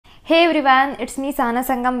Hey everyone, it's me Sana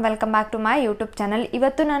Sangam. Welcome back to my YouTube channel.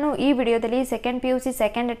 ಇವತ್ತು ನಾನು ಈ ವಿಡಿಯೋದಲ್ಲಿ second PUC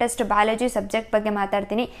second test biology subject ಬಗ್ಗೆ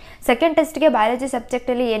ಮಾತಾಡ್ತೀನಿ. ಸೆಕೆಂಡ್ ಟೆಸ್ಟ್ ಗೆ ಬಯಾಲಜಿ ಸಬ್ಜೆಕ್ಟ್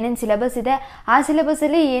ಅಲ್ಲಿ ಏನೇನ್ ಸಿಲೆಬಸ್ ಇದೆ, ಆ ಸಿಲೆಬಸ್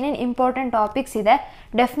ಅಲ್ಲಿ ಏನೇನ್ ಇಂಪಾರ್ಟೆಂಟ್ ಟಾಪಿಕ್ಸ್ ಇದೆ,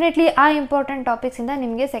 ಡೆಫಿನೆಟ್ಲಿ ಆ ಇಂಪಾರ್ಟೆಂಟ್ ಟಾಪಿಕ್ಸ್ ಇಂದ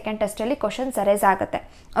ನಿಮಗೆ ಸೆಕೆಂಡ್ ಟೆಸ್ಟ್ ಅಲ್ಲಿ ಕ್ವೆಶ್ಚನ್ಸ್ ಅರೈಸ್ ಆಗುತ್ತೆ.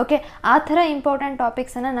 ಓಕೆ, ಆ ಥರ ಇಂಪಾರ್ಟೆಂಟ್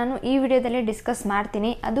ಟಾಪಿಕ್ಸ್ ಅನ್ನು ನಾನು ಈ ವಿಡಿಯೋದಲ್ಲಿ ಡಿಸ್ಕಸ್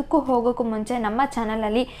ಮಾಡ್ತೀನಿ. ಅದಕ್ಕೂ ಹೋಗೋಕ್ಕೂ ಮುಂಚೆ ನಮ್ಮ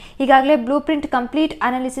ಚಾನಲಲ್ಲಿ ಈಗಾಗಲೇ blue print complete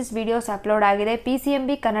analysis videos upload ಆಗಿದೆ.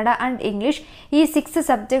 PCMB ಕನ್ನಡ ಆ್ಯಂಡ್ ಇಂಗ್ಲೀಷ್ ಈ 6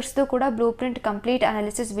 ಸಬ್ಜೆಕ್ಟ್ಸ್ದು ಕೂಡ blue print complete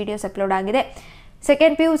analysis videos upload ಆಗಿದೆ.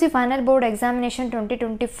 Second PUC final board examination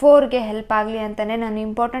 2024ಗೆ help ಆಗಲಿ ಅಂತಲೇ ನಾನು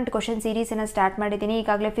ಇಂಪಾರ್ಟೆಂಟ್ ಕ್ವಶನ್ ಸೀರೀಸನ್ನು ಸ್ಟಾರ್ಟ್ ಮಾಡಿದ್ದೀನಿ.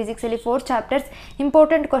 ಈಗಾಗಲೇ ಫಿಸಿಕ್ಸಲ್ಲಿ 4 chapters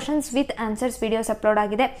important questions with answers videos upload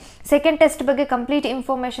ಆಗಿದೆ. ಸೆಕೆಂಡ್ ಟೆಸ್ಟ್ ಬಗ್ಗೆ ಕಂಪ್ಲೀಟ್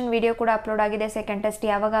ಇನ್ಫಾರ್ಮೇಷನ್ ವಿಡಿಯೋ ಕೂಡ ಅಪ್ಲೋಡ್ ಆಗಿದೆ. ಸೆಕೆಂಡ್ ಟೆಸ್ಟ್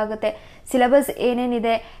ಯಾವಾಗ ಆಗುತ್ತೆ, ಸಿಲೆಬಸ್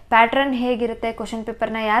ಏನೇನಿದೆ, ಪ್ಯಾಟ್ರನ್ ಹೇಗಿರುತ್ತೆ, ಕ್ವಶನ್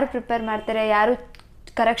ಪೇಪರ್ನ ಯಾರು ಪ್ರಿಪೇರ್ ಮಾಡ್ತಾರೆ, ಯಾರು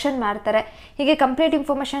ಕರೆಕ್ಷನ್ ಮಾಡ್ತಾರೆ, ಹೀಗೆ ಕಂಪ್ಲೀಟ್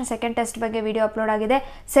ಇನ್ಫಾರ್ಮೇಷನ್ ಸೆಕೆಂಡ್ ಟೆಸ್ಟ್ ಬಗ್ಗೆ ವಿಡಿಯೋ ಅಪ್ಲೋಡ್ ಆಗಿದೆ.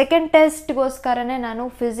 ಸೆಕೆಂಡ್ ಟೆಸ್ಟ್ಗೋಸ್ಕರನೇ ನಾನು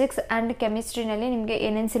ಫಿಸಿಕ್ಸ್ ಆ್ಯಂಡ್ ಕೆಮಿಸ್ಟ್ರಿನಲ್ಲಿ ನಿಮಗೆ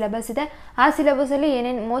ಏನೇನು ಸಿಲೆಬಸ್ ಇದೆ, ಆ ಸಿಲೆಬಸಲ್ಲಿ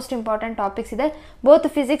ಏನೇನು ಮೋಸ್ಟ್ ಇಂಪಾರ್ಟೆಂಟ್ ಟಾಪಿಕ್ಸ್ ಇದೆ,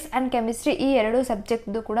 ಬೋತ್ ಫಿಸಿಕ್ಸ್ ಆ್ಯಂಡ್ ಕೆಮಿಸ್ಟ್ರಿ ಈ 2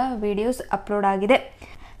 ಸಬ್ಜೆಕ್ಟ್ದು ಕೂಡ ವಿಡಿಯೋಸ್ ಅಪ್ಲೋಡ್ ಆಗಿದೆ.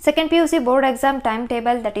 Second PUC board exam time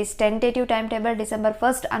table, that is tentative time table December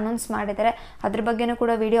 1 announce ಮಾಡಿದ್ದಾರೆ. ಅದ್ರ ಬಗ್ಗೆನೂ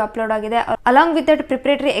ಕೂಡ ವಿಡಿಯೋ ಅಪ್ಲೋಡ್ ಆಗಿದೆ. Along with that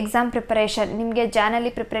preparatory exam preparation, ನಿಮಗೆ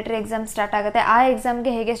ಜಾನಲ್ಲಿ ಪ್ರಿಪರೇಟರಿ ಎಕ್ಸಾಮ್ ಸ್ಟಾರ್ಟ್ ಆಗುತ್ತೆ. ಆ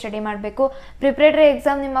ಎಕ್ಸಾಮ್ಗೆ ಹೇಗೆ ಸ್ಟಡಿ ಮಾಡಬೇಕು, ಪ್ರಿಪರೇಟರಿ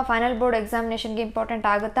ಎಕ್ಸಾಮ್ ನಿಮ್ಮ ಫೈನಲ್ ಬೋರ್ಡ್ ಎಕ್ಸಾಮಿನೇಷನ್ಗೆ ಇಂಪಾರ್ಟೆಂಟ್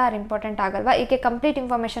ಆಗುತ್ತಾ ಆರ್ ಇಂಪಾರ್ಟೆಂಟ್ ಆಗಲ್ವಾ, ಹೀಗೆ ಕಂಪ್ಲೀಟ್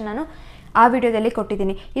ಇನ್ಫಾರ್ಮೇಷನ್ ನಾನು ಆ ವಿಡಿಯೋದಲ್ಲಿ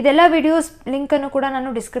ಕೊಟ್ಟಿದ್ದೀನಿ. ಇದೆಲ್ಲ ವಿಡಿಯೋಸ್ ಲಿಂಕನ್ನು ಕೂಡ ನಾನು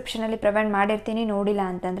ಡಿಸ್ಕ್ರಿಪ್ಷನಲ್ಲಿ ಪ್ರೊವೈಡ್ ಮಾಡಿರ್ತೀನಿ, ನೋಡಿಲ್ಲ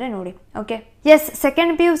ಅಂತಂದರೆ ನೋಡಿ. Okay, S,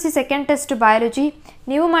 second PUC second test biology.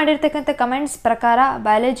 ನೀವು ಮಾಡಿರ್ತಕ್ಕಂಥ ಕಮೆಂಟ್ಸ್ ಪ್ರಕಾರ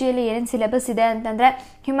ಬಯಾಲಜಿಯಲ್ಲಿ ಏನೇನು ಸಿಲೆಬಸ್ ಇದೆ ಅಂತಂದರೆ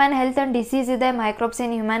ಹ್ಯೂಮನ್ ಹೆಲ್ತ್ ಆ್ಯಂಡ್ ಡಿಸೀಸ್ ಇದೆ, ಮೈಕ್ರೋಬ್ಸ್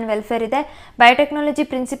ಇನ್ ಹ್ಯೂಮನ್ ವೆಲ್ಫೇರ್ ಇದೆ, ಬಯೋಟೆಕ್ನಾಲಜಿ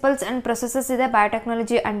ಪ್ರಿನ್ಸಿಪಲ್ಸ್ ಆ್ಯಂಡ್ ಪ್ರೊಸೆಸಸ್ ಇದೆ,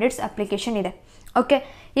 ಬಯೋಟೆಕ್ನಾಲಜಿ ಆ್ಯಂಡ್ ಇಟ್ಸ್ ಅಪ್ಲಿಕೇಶನ್ ಇದೆ. ಓಕೆ,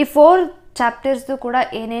 ಈ 4 ಚಾಪ್ಟರ್ಸ್ದು ಕೂಡ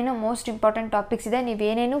ಏನೇನು ಮೋಸ್ಟ್ ಇಂಪಾರ್ಟೆಂಟ್ ಟಾಪಿಕ್ಸ್ ಇದೆ,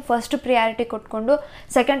 ನೀವೇನೇನು ಫಸ್ಟ್ ಪ್ರಿಯಾರಿಟಿ ಕೊಟ್ಕೊಂಡು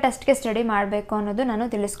ಸೆಕೆಂಡ್ ಟೆಸ್ಟ್ಗೆ ಸ್ಟಡಿ ಮಾಡಬೇಕು ಅನ್ನೋದು ನಾನು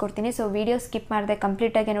ತಿಳಿಸ್ಕೊಡ್ತೀನಿ. ಸೊ ವಿಡಿಯೋ ಸ್ಕಿಪ್ ಮಾಡಿದೆ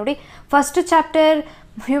ಕಂಪ್ಲೀಟಾಗಿ ನೋಡಿ. First chapter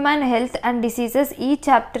human health and diseases. ಈ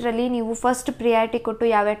ಚಾಪ್ಟರಲ್ಲಿ ನೀವು ಫಸ್ಟ್ ಪ್ರಿಯಾರಿಟಿ ಕೊಟ್ಟು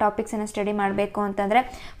ಯಾವ್ಯಾವ ಟಾಪಿಕ್ಸನ್ನು ಸ್ಟಡಿ ಮಾಡಬೇಕು ಅಂತಂದರೆ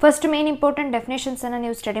ಫಸ್ಟ್ ಮೇನ್ ಇಂಪಾರ್ಟೆಂಟ್ ಡೆಫಿನೇಷನ್ಸನ್ನು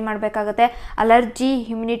ನೀವು ಸ್ಟಡಿ ಮಾಡಬೇಕಾಗುತ್ತೆ. Allergy,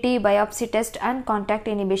 immunity, biopsy test and contact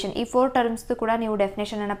ಇನಿಬಿಷನ್, ಈ 4 ಟರ್ಮ್ಸ್ದು ಕೂಡ ನೀವು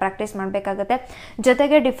ಡೆಫಿನೇಷನನ್ನು ಪ್ರಾಕ್ಟೀಸ್ ಮಾಡಬೇಕಾಗುತ್ತೆ.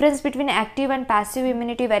 ಜೊತೆಗೆ difference between active and passive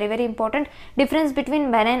immunity, very very important. Difference between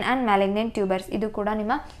benign and malignant tubers, ಇದು ಕೂಡ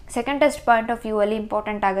ನಿಮ್ಮ second test point of view ಅಲ್ಲಿ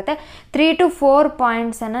ಇಂಪಾರ್ಟೆಂಟ್ ಆಗುತ್ತೆ. 3 to 4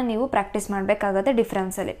 ಪಾಯಿಂಟ್ಸನ್ನು ನೀವು ಪ್ರಾಕ್ಟೀಸ್ ಮಾಡಬೇಕಾಗುತ್ತೆ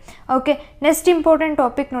ಡಿಫ್ರೆನ್ಸಲ್ಲಿ. ಓಕೆ, ನೆಕ್ಸ್ಟ್ ಇಂಪಾರ್ಟೆಂಟ್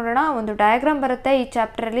ಟಾಪಿಕ್ ನೋಡೋಣ. ಒಂದು ಡಯಾಗ್ರಾಮ್ ಬರುತ್ತೆ ಈ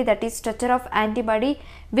ಚಾಪ್ಟರಲ್ಲಿ, that is structure of antibody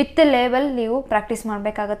with label ನೀವು ಪ್ರಾಕ್ಟೀಸ್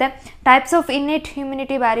ಮಾಡಬೇಕಾಗುತ್ತೆ. Types of innate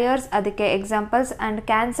immunity barriers, ಅದಕ್ಕೆ ಎಕ್ಸಾಂಪಲ್ಸ್. ಆ್ಯಂಡ್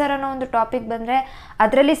ಕ್ಯಾನ್ಸರ್ ಅನ್ನೋ ಒಂದು ಟಾಪಿಕ್ ಬಂದರೆ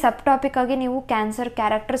ಅದರಲ್ಲಿ ಸಬ್ ಟಾಪಿಕ್ ಆಗಿ ನೀವು ಕ್ಯಾನ್ಸರ್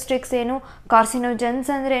ಕ್ಯಾರೆಕ್ಟರಿಸ್ಟಿಕ್ಸ್ ಏನು,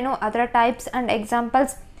 ಕಾರ್ಸಿನೋಜನ್ಸ್ ಅಂದರೆ ಏನು, ಅದರ types and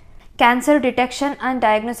examples, cancer detection and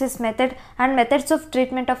diagnosis method and methods of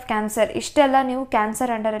treatment of cancer, ಇಷ್ಟೆಲ್ಲ ನೀವು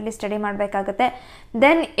ಕ್ಯಾನ್ಸರ್ ಅಂಡರಲ್ಲಿ ಸ್ಟಡಿ ಮಾಡಬೇಕಾಗುತ್ತೆ.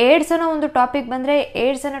 ದೆನ್ ಏಡ್ಸ್ ಅನ್ನೋ ಒಂದು ಟಾಪಿಕ್ ಬಂದರೆ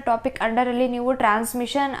ಏಡ್ಸ್ ಅನ್ನೋ ಟಾಪಿಕ್ ಅಂಡರಲ್ಲಿ ನೀವು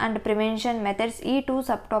ಟ್ರಾನ್ಸ್ಮಿಷನ್ ಆ್ಯಂಡ್ ಪ್ರಿವೆನ್ಷನ್ ಮೆಥಡ್ಸ್, ಈ 2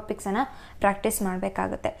 ಸಬ್ ಟಾಪಿಕ್ಸನ್ನು ಪ್ರಾಕ್ಟೀಸ್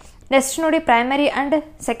ಮಾಡಬೇಕಾಗುತ್ತೆ. ನೆಕ್ಸ್ಟ್ ನೋಡಿ, primary and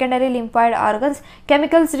secondary lymphoid organs,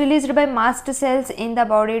 chemicals released by mast cells in the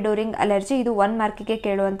body during allergy, ಇದು 1 ಮಾರ್ಕಿಗೆ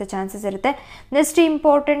ಕೇಳುವಂಥ ಚಾನ್ಸಸ್ ಇರುತ್ತೆ. ನೆಕ್ಸ್ಟ್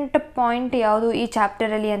ಇಂಪಾರ್ಟೆಂಟ್ ಪಾಯಿಂಟ್ ಯಾವುದು ಈ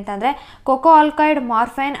ಚಾಪ್ಟರಲ್ಲಿ ಅಂತಂದರೆ ಕೊಕೋ ಆಲ್ಕಾಯ್ಡ್,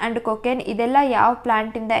 ಮಾರ್ಫೈನ್ ಆ್ಯಂಡ್ ಕೊಕೇನ್, ಇದೆಲ್ಲ ಯಾವ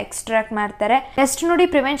ಪ್ಲಾಂಟಿಂದ ಎಕ್ಸ್ಟ್ರಾಕ್ಟ್ ಮಾಡ್ತಾರೆ. ನೆಕ್ಸ್ಟ್ ನೋಡಿ,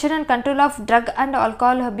 prevention and control of drug and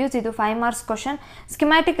alcohol abuse, ಇದು 5 marks question.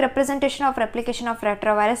 Schematic representation of replication of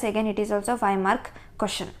ರೆಟ್ರೋವೈರಸ್, again it is also 5 mark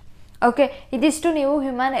question. Okay, ಇದಿಷ್ಟು ನೀವು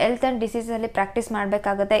ಹ್ಯೂಮನ್ ಹೆಲ್ತ್ ಆ್ಯಂಡ್ ಡಿಸೀಸಲ್ಲಿ ಪ್ರಾಕ್ಟೀಸ್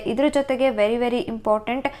ಮಾಡಬೇಕಾಗುತ್ತೆ. ಇದ್ರ ಜೊತೆಗೆ ವೆರಿ ವೆರಿ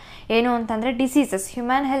ಇಂಪಾರ್ಟೆಂಟ್ ಏನು ಅಂತಂದರೆ diseases,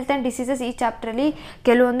 human health and diseases. ಈ ಚಾಪ್ಟ್ರಲ್ಲಿ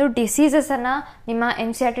ಕೆಲವೊಂದು ಡಿಸೀಸಸನ್ನು ನಿಮ್ಮ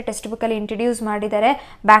NCERT ಟೆಕ್ಸ್ಟ್ ಬುಕ್ಕಲ್ಲಿ ಇಂಟ್ರಡ್ಯೂಸ್ ಮಾಡಿದ್ದಾರೆ.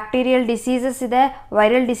 ಬ್ಯಾಕ್ಟೀರಿಯಲ್ ಡಿಸೀಸಸ್ ಇದೆ,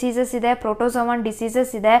 ವೈರಲ್ ಡಿಸೀಸಸ್ ಇದೆ, ಪ್ರೋಟೋಸೋವನ್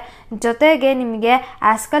ಡಿಸೀಸಸ್ ಇದೆ, ಜೊತೆಗೆ ನಿಮಗೆ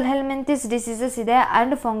ಆಸ್ಕಲ್ ಹೆಲ್ಮೆಂಥಿಸ್ ಡಿಸೀಸಸ್ ಇದೆ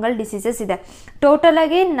ಆ್ಯಂಡ್ ಫಂಗಲ್ ಡಿಸೀಸಸ್ ಇದೆ.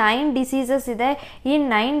 ಟೋಟಲಾಗಿ 9 ಡಿಸೀಸಸ್ ಇದೆ. ಈ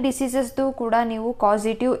 9 ಡಿಸೀಸಸ್ದು ಕೂಡ ನೀವು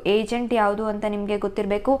ಕಾಸಿಟಿವ್ ಏಜೆಂಟ್ ಯಾವುದು ಅಂತ ನಿಮಗೆ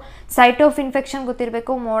ಗೊತ್ತಿರಬೇಕು, ಸೈಟ್ ಆಫ್ ಇನ್ಫೆಕ್ಷನ್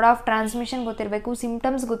ಗೊತ್ತಿರಬೇಕು, ಮೋಡ್ ಆಫ್ ಟ್ರಾನ್ಸ್ಮಿಷನ್ ಗೊತ್ತಿರಬೇಕು,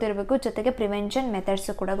 ಸಿಂಪ್ಟಮ್ಸ್ ಗೊತ್ತಿರಬೇಕು, ಜೊತೆಗೆ ಪ್ರಿವೆನ್ಷನ್ ಮೆಥಡ್ಸ್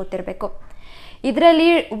ಕೂಡ ಗೊತ್ತಿರಬೇಕು. ಇದರಲ್ಲಿ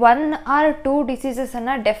 1 or 2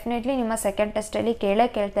 ಡಿಸೀಸಸನ್ನು ಡೆಫಿನೆಟ್ಲಿ ನಿಮ್ಮ ಸೆಕೆಂಡ್ ಟೆಸ್ಟಲ್ಲಿ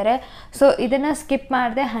ಕೇಳ್ತಾರೆ. ಸೊ ಇದನ್ನು ಸ್ಕಿಪ್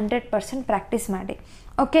ಮಾಡದೆ 100% ಪ್ರಾಕ್ಟೀಸ್ ಮಾಡಿ.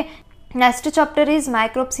 Okay, next chapter is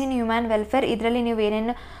microbes in human welfare. ಇದರಲ್ಲಿ ನೀವು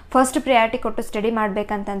ಏನೇನು ಫಸ್ಟ್ ಪ್ರಿಯಾರಿಟಿ ಕೊಟ್ಟು study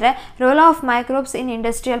ಮಾಡಬೇಕಂತಂದರೆ role of microbes in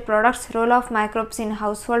industrial products, role of microbes in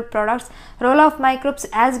house hold products, role of microbes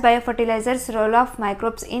as biofertilisers, role of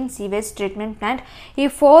microbes in sewage treatment plant. ಈ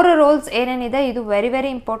 4 rolls ಏನೇನಿದೆ ಇದು very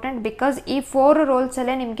very important, because ಈ 4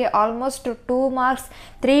 ರೋಲ್ಸಲ್ಲೇ ನಿಮಗೆ almost 2 marks,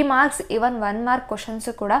 3 marks, ಇವನ್ 1 mark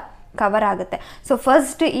questions ಕೂಡ cover ಆಗುತ್ತೆ. So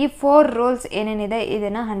first ಈ 4 rolls ಏನೇನಿದೆ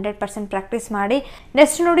ಇದನ್ನು 100% ಪ್ರಾಕ್ಟೀಸ್ ಮಾಡಿ.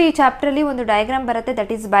 ನೆಕ್ಸ್ಟ್ ನೋಡಿ, ಈ ಚಾಪ್ಟ್ರಲ್ಲಿ ಒಂದು ಡಯಾಗ್ರಾಮ್ ಬರುತ್ತೆ,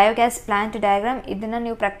 that is biogas plant diagram. ಇದನ್ನು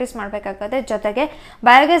ನೀವು ಪ್ರಾಕ್ಟೀಸ್ ಮಾಡಬೇಕಾಗುತ್ತೆ. ಜೊತೆಗೆ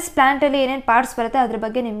ಬಯೋಗ್ಯಾಸ್ ಪ್ಲಾಂಟಲ್ಲಿ ಏನೇನು ಪಾರ್ಟ್ಸ್ ಬರುತ್ತೆ ಅದ್ರ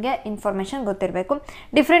ಬಗ್ಗೆ ನಿಮಗೆ ಇನ್ಫಾರ್ಮೇಷನ್ ಗೊತ್ತಿರಬೇಕು.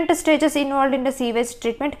 Different stages involved in the sewage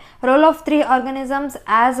treatment, role of 3 organisms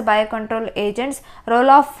as biocontrol agents,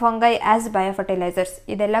 role of fungi as biofertilisers.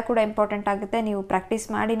 ಇದೆಲ್ಲ ಕೂಡ ಇಂಪಾರ್ಟೆಂಟ್ ಆಗುತ್ತೆ, ನೀವು ಪ್ರಾಕ್ಟೀಸ್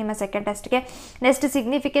ಮಾಡಿ ನಿಮ್ಮ second ಟೆಸ್ಟ್ಗೆ. Next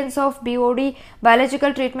significance of BOD,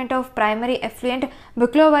 biological treatment of primary effluent.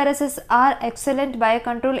 Bucloviruses are excellent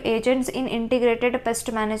biocontrol agents in integrated pest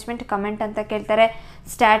management. Comment ಅಂತ ಕೇಳ್ತಾರೆ.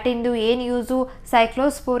 ಸ್ಟ್ಯಾಟಿನ್ದು ಏನು use,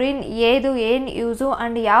 ಸೈಕ್ಲೋಸ್ಪೋರಿನ್ ಏದು ಏನು ಯೂಸು,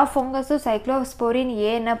 ಆ್ಯಂಡ್ ಯಾವ ಫಂಗಸ್ಸು ಸೈಕ್ಲೋಸ್ಪೋರಿನ್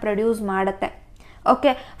ಏನ ಪ್ರೊಡ್ಯೂಸ್ ಮಾಡುತ್ತೆ.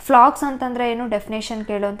 ಓಕೆ, ಫ್ಲಾಕ್ಸ್ ಅಂತಂದರೆ ಏನು ಡೆಫಿನೇಷನ್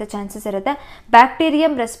ಕೇಳುವಂಥ ಚಾನ್ಸಸ್ ಇರುತ್ತೆ.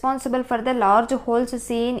 ಬ್ಯಾಕ್ಟೀರಿಯಮ್ responsible for the large holes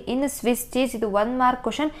seen in Swiss cheese. ಇದು 1 ಮಾರ್ಕ್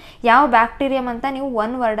ಕ್ವಶನ್. ಯಾವ ಬ್ಯಾಕ್ಟೀರಿಯಮ್ ಅಂತ ನೀವು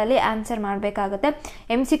 1 ವರ್ಡಲ್ಲಿ ಆನ್ಸರ್ ಮಾಡಬೇಕಾಗುತ್ತೆ.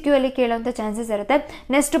 MCQ ಅಲ್ಲಿ ಕೇಳುವಂಥ ಚಾನ್ಸಸ್ ಇರುತ್ತೆ.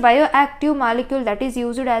 Next bio active molecule that is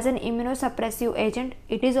used as an ಇಮ್ಯುನೋಸಪ್ರೆಸಿವ್ agent.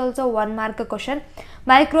 It is also 1 mark question.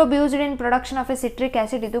 Microbe used in production of A citric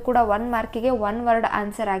acid. ಇದು ಕೂಡ 1 ಮಾರ್ಕಿಗೆ 1 ವರ್ಡ್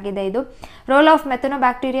ಆನ್ಸರ್ ಆಗಿದೆ ಇದು. Role of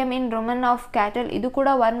ಮೆಥನೋಬ್ಯಾಕ್ಟೀರಿಯಮ್ in Roman of cattle. ಇದು ಕೂಡ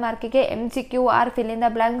 1 ಮಾರ್ಕಿಗೆ. MCQ R fill in the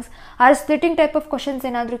blanks R splitting type of questions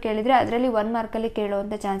ಏನಾದರೂ ಕೇಳಿದರೆ ಅದರಲ್ಲಿ 1 ಮಾರ್ಕಲ್ಲಿ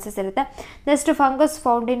ಕೇಳುವಂಥ ಚಾನ್ಸಸ್ ಇರುತ್ತೆ. Next fungus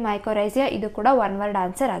found in ಮೈಕೋರೈಸಿಯಾ. ಇದು ಕೂಡ 1 ವರ್ಡ್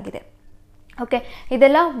ಆನ್ಸರ್ ಆಗಿದೆ. ಓಕೆ,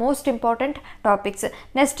 ಇದೆಲ್ಲ most important topics.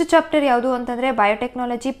 Next chapter ಯಾವುದು ಅಂತಂದರೆ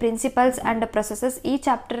ಬಯೋಟೆಕ್ನಾಲಜಿ ಪ್ರಿನ್ಸಿಪಲ್ಸ್ ಆ್ಯಂಡ್ ಪ್ರೊಸೆಸಸ್. ಈ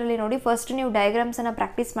ಚಾಪ್ಟರಲ್ಲಿ ನೋಡಿ, ಫಸ್ಟ್ ನೀವು ಡಯಾಗ್ರಾಮ್ಸನ್ನು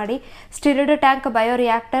ಪ್ರಾಕ್ಟೀಸ್ ಮಾಡಿ. ಸ್ಟಿರ್ಡ್ tank, bio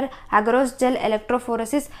reactor, ಅಗ್ರೋಸ್ gel,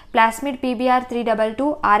 ಎಲೆಕ್ಟ್ರೋಫೋರಸಿಸ್, plasmid, PBR 322,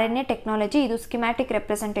 RNA technology. ಇದು ಸ್ಕಿಮ್ಯಾಟಿಕ್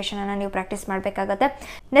ರೆಪ್ರೆಸೆಂಟೇಷನನ್ನು ನೀವು ಪ್ರಾಕ್ಟೀಸ್ ಮಾಡಬೇಕಾಗತ್ತೆ.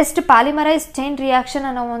 ನೆಕ್ಸ್ಟ್ ಪಾಲಿಮರೈಸ್ ಚೈನ್ ರಿಯಾಕ್ಷನ್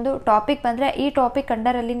ಅನ್ನೋ ಒಂದು ಟಾಪಿಕ್ ಬಂದರೆ, ಈ ಟಾಪಿಕ್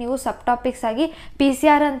ಅಂಡರಲ್ಲಿ ನೀವು ಸಬ್ ಟಾಪಿಕ್ಸ್ ಆಗಿ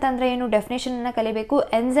PCR ಅಂತಂದರೆ ಏನು ಡೆಫಿನೇಷನನ್ನು ಕಲಿಬೇಕು.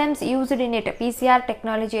 Enzymes used in it. PCR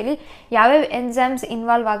ಟೆಕ್ನಾಲಜಿಯಲ್ಲಿ ಯಾವ್ಯಾವ ಎನ್ಸೈಮ್ಸ್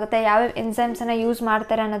ಇನ್ವಾಲ್ವ್ ಆಗುತ್ತೆ, ಯಾವ್ಯಾವ ಎನ್ಸೈಮ್ಸನ್ನು ಯೂಸ್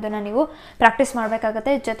ಮಾಡ್ತಾರೆ ಅನ್ನೋದನ್ನು ನೀವು ಪ್ರಾಕ್ಟೀಸ್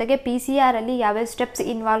ಮಾಡಬೇಕಾಗುತ್ತೆ. ಜೊತೆಗೆ PCR ಅಲ್ಲಿ ಯಾವ್ಯಾವ ಸ್ಟೆಪ್ಸ್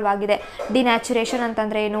ಇನ್ವಾಲ್ವ್ ಆಗಿದೆ, ಡಿನ್ಯಾಚುರೇಷನ್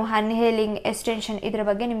ಅಂತಂದರೆ ಏನು, ಅನ್ಹೇಲಿಂಗ್, ಎಕ್ಸ್ಟೆನ್ಷನ್, ಇದ್ರ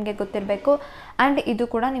ಬಗ್ಗೆ ನಿಮಗೆ ಗೊತ್ತಿರಬೇಕು. ಆ್ಯಂಡ್ ಇದು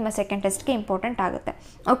ಕೂಡ ನಿಮ್ಮ ಸೆಕೆಂಡ್ ಟೆಸ್ಟ್ಗೆ ಇಂಪಾರ್ಟೆಂಟ್ ಆಗುತ್ತೆ.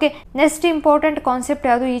 ಓಕೆ, ನೆಕ್ಸ್ಟ್ ಇಂಪಾರ್ಟೆಂಟ್ ಕಾನ್ಸೆಪ್ಟ್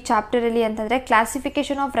ಯಾವುದು ಈ ಚಾಪ್ಟರಲ್ಲಿ ಅಂತಂದರೆ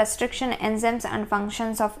classification of restriction enzymes and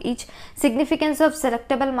functions of each, significance of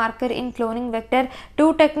selectable marker in cloning vector, 2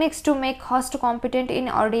 techniques to make hoist competent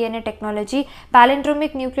in RDNA technology,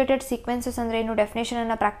 ಪ್ಯಾಲೆಂಡ್ರೋಮಿಕ್ nucleated sequences ಅಂದರೆ ಏನು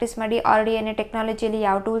ಡೆಫಿನೇಷನನ್ನು practice ಮಾಡಿ. RDNA ಟೆಕ್ನಾಲಜಿಯಲ್ಲಿ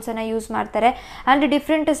ಯಾವ ಟೂಲ್ಸನ್ನು use ಮಾಡ್ತಾರೆ, and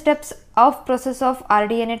different steps of process of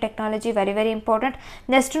RDNA technology, very very important.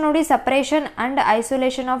 Next ನೋಡಿ, separation and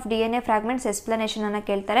isolation of DNA fragments explanation ಅನ್ನು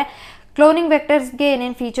ಕೇಳ್ತಾರೆ. Cloning ವೆಕ್ಟರ್ಸ್ಗೆ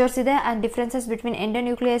ಏನೇನು features ಇದೆ and differences between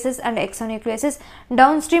ಎಂಡೋನ್ಯೂಕ್ಲಿಯಸಸ್ and ಎಕ್ಸೋನ್ಯೂಕ್ಲಿಯಸಸ್.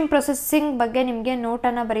 Down stream processing ಬಗ್ಗೆ ನಿಮಗೆ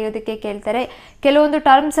ನೋಟನ್ನು ಬರೆಯೋದಕ್ಕೆ ಕೇಳ್ತಾರೆ. ಕೆಲವೊಂದು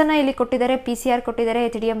ಟರ್ಮ್ಸನ್ನು ಇಲ್ಲಿ ಕೊಟ್ಟಿದ್ದಾರೆ. PCR ಕೊಟ್ಟಿದ್ದಾರೆ,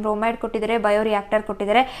 ಎಥಿಡಿಯಂ ಬ್ರೋಮೈಡ್ ಕೊಟ್ಟಿದ್ದಾರೆ, ಬಯೋ ರಿಯಾಕ್ಟರ್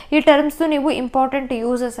ಕೊಟ್ಟಿದ್ದಾರೆ. ಈ ಟರ್ಮ್ಸು ನೀವು ಇಂಪಾರ್ಟೆಂಟ್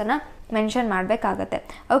ಯೂಸಸನ್ನು ಮೆನ್ಷನ್ ಮಾಡಬೇಕಾಗತ್ತೆ.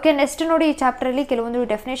 ಓಕೆ, ನೆಕ್ಸ್ಟ್ ನೋಡಿ, ಈ ಚಾಪ್ಟರಲ್ಲಿ ಕೆಲವೊಂದು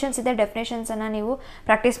ಡೆಫಿನೇಷನ್ಸ್ ಇದೆ. ಡೆಫಿನೇಷನ್ಸನ್ನು ನೀವು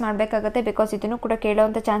ಪ್ರಾಕ್ಟೀಸ್ ಮಾಡಬೇಕಾಗುತ್ತೆ, ಬಿಕಾಸ್ ಇದನ್ನು ಕೂಡ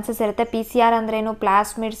ಕೇಳುವಂಥ ಚಾನ್ಸಸ್ ಇರುತ್ತೆ. PCR ಅಂದ್ರೇನು,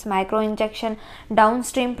 ಪ್ಲಾಸ್ಮಿಡ್ಸ್, micro injection, down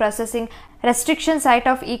stream processing, restriction site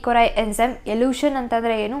of ಈಕೋರೈ enzyme, elution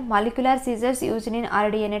ಅಂತಂದರೆ ಏನು, molecular Caesar's used in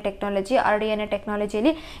RDNA technology. RDNA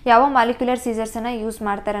ಟೆಕ್ನಾಲಜಿಯಲ್ಲಿ ಯಾವ ಮಾಲಿಕ್ಯುಲರ್ ಸೀಸರ್ಸನ್ನು ಯೂಸ್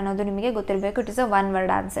ಮಾಡ್ತಾರೆ ಅನ್ನೋದು ನಿಮಗೆ ಗೊತ್ತಿರಬೇಕು. It is a 1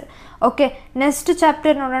 word answer. Okay, next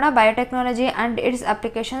chapter ನೋಡೋಣ, ಬಯೋಟೆಕ್ನಾಲಜಿ ಆ್ಯಂಡ್ ಇಟ್ಸ್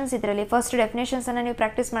ಅಪ್ಲಿಕೇಶನ್ಸ್. ಇದರಲ್ಲಿ first ಡೆಫಿನೇಷನ್ಸನ್ನು ನೀವು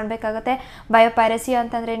ಪ್ರಾಕ್ಟೀಸ್ ಮಾಡಬೇಕಾಗುತ್ತೆ. ಬಯೋಪೈರಸಿ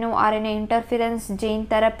ಅಂತಂದ್ರೆ ಏನು, RNA interference, gene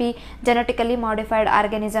therapy, genetically modified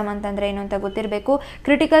organism ಅಂತಂದರೆ ಏನು ಅಂತ ಗೊತ್ತಿರಬೇಕು.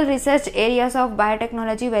 Critical research areas of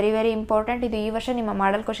biotechnology, very very important. ಇದು ಈ ವರ್ಷ ನಿಮ್ಮ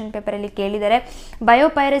ಮಾಡಲ್ ಕ್ವಶನ್ ಪೇಪರಲ್ಲಿ ಕೇಳಿದ್ದಾರೆ.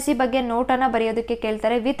 ಬಯೋಪೈರಸಿ ಬಗ್ಗೆ ನೋಟನ್ನು ಬರೆಯೋದಕ್ಕೆ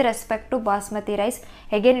ಕೇಳ್ತಾರೆ with respect to basmati rice.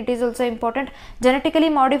 Again it is also important. Genetically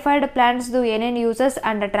modified ಪ್ಲಾಂಟ್ಸ್ದು ಏನೇನು ಯೂಸಸ್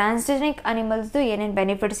ಆ್ಯಂಡ್ ಟ್ರಾನ್ಸ್ಜೆನಿಕ್ ಅನಿಮಲ್ಸ್ದು ಏನೇನು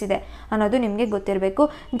ಬೆನಿಫಿಟ್ಸ್ ಇದೆ ಅನ್ನೋದು ನಿಮಗೆ ಗೊತ್ತಿರಬೇಕು.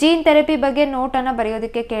 ಜೀನ್ ಥೆರಪಿ ಬಗ್ಗೆ ನೋಟನ್ನು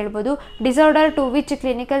ಬರೆಯೋದಕ್ಕೆ ಕೇಳ್ಬೋದು. Disorder to which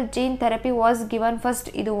clinical gene therapy was given first.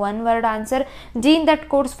 ಇದು 1 word answer. Gene that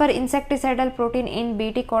codes for ಇನ್ಸೆಕ್ಟಿಸೈಡಲ್ protein in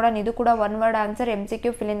BT ಕೋಡನ್. ಇದು ಕೂಡ 1 word answer.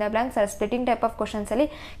 MCQ fill in the blanks R splitting type of ಕ್ವಶನ್ಸಲ್ಲಿ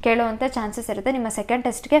ಕೇಳುವಂಥ chances ಇರುತ್ತೆ ನಿಮ್ಮ second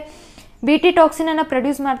ಟೆಸ್ಟ್ಗೆ. BT ಟಾಕ್ಸಿನನ್ನು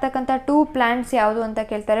produce ಮಾಡ್ತಕ್ಕಂಥ 2 plants ಯಾವುದು ಅಂತ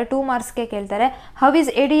ಕೇಳ್ತಾರೆ. 2 ಮಾರ್ಕ್ಸ್ಗೆ ಕೇಳ್ತಾರೆ. How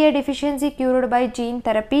is ADA deficiency cured by gene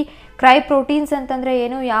therapy. CRY proteins ಅಂತಂದರೆ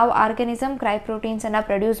ಏನು, ಯಾವ ಆರ್ಗನಿಸಮ್ ಕ್ರೈ ಪ್ರೋಟೀನ್ಸನ್ನು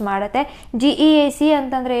ಪ್ರೊಡ್ಯೂಸ್ ಮಾಡುತ್ತೆ. GEAC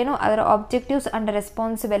ಅಂತಂದರೆ ಏನು, ಅದರ ಆಬ್ಜೆಕ್ಟಿವ್ಸ್ ಆ್ಯಂಡ್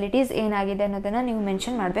ರೆಸ್ಪಾನ್ಸಿಬಿಲಿಟೀಸ್ ಏನಾಗಿದೆ ಅನ್ನೋದನ್ನು ನೀವು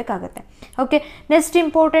ಮೆನ್ಷನ್ ಮಾಡಬೇಕಾಗುತ್ತೆ. ಓಕೆ, ನೆಕ್ಸ್ಟ್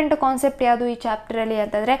ಇಂಪಾರ್ಟೆಂಟ್ ಕಾನ್ಸೆಪ್ಟ್ ಯಾವುದು ಈ ಚಾಪ್ಟರಲ್ಲಿ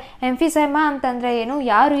ಅಂತಂದರೆ ಎಂಫಿಸೈಮಾ ಅಂತಂದರೆ ಏನು,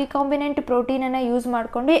 ಯಾವ ರೀಕಾಂಬಿನೆಂಟ್ ಪ್ರೋಟೀನನ್ನು ಯೂಸ್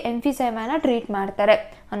ಮಾಡ್ಕೊಂಡು ಎಂಫಿಸೈಮಾನ ಟ್ರೀಟ್ ಮಾಡ್ತಾರೆ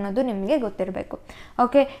ಅನ್ನೋದು ನಿಮಗೆ ಗೊತ್ತಿರಬೇಕು.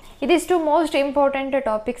 ಓಕೆ, ಇದಿಷ್ಟು ಮೋಸ್ಟ್ ಇಂಪಾರ್ಟೆಂಟ್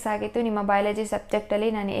ಟಾಪಿಕ್ಸ್ ಆಗಿತ್ತು ನಿಮ್ಮ ಬಯಾಲಜಿ ಸಬ್ಜೆಕ್ಟಲ್ಲಿ.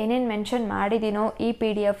 ನಾನು ಏನೇನು ಮೆನ್ಷನ್ ಮಾಡಿದ್ದೀನೋ ಈ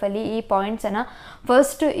PDF ಅಲ್ಲಿ ಈ ಪಾಯಿಂಟ್ಸನ್ನು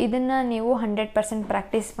ಫಸ್ಟ್ ಇದನ್ನು ನೀವು 100%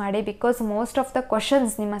 ಪ್ರಾಕ್ಟೀಸ್ ಮಾಡಿ. Because most of the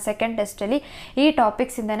questions ನಿಮ್ಮ ಸೆಕೆಂಡ್ ಟೆಸ್ಟಲ್ಲಿ ಈ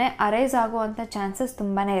ಟಾಪಿಕ್ಸಿಂದನೇ ಅರೈಸ್ ಆಗುವಂಥ ಚಾನ್ಸಸ್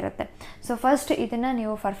ತುಂಬಾ ಇರುತ್ತೆ. ಸೊ ಫಸ್ಟ್ ಇದನ್ನು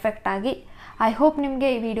ನೀವು ಪರ್ಫೆಕ್ಟಾಗಿ, ಐ ಹೋಪ್ ನಿಮಗೆ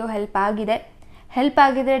ಈ ವಿಡಿಯೋ ಹೆಲ್ಪ್ ಆಗಿದೆ. ಹೆಲ್ಪ್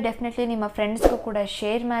ಆಗಿದ್ರೆ ಡೆಫಿನೆಟ್ಲಿ ನಿಮ್ಮ ಫ್ರೆಂಡ್ಸ್ಗೂ ಕೂಡ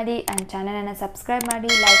ಶೇರ್ ಮಾಡಿ ಆ್ಯಂಡ್ ಚಾನಲನ್ನು ಸಬ್ಸ್ಕ್ರೈಬ್ ಮಾಡಿ,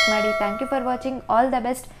 ಲೈಕ್ ಮಾಡಿ. Thank you for watching. All the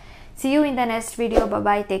best. C you in the next video.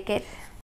 Bye. Take care.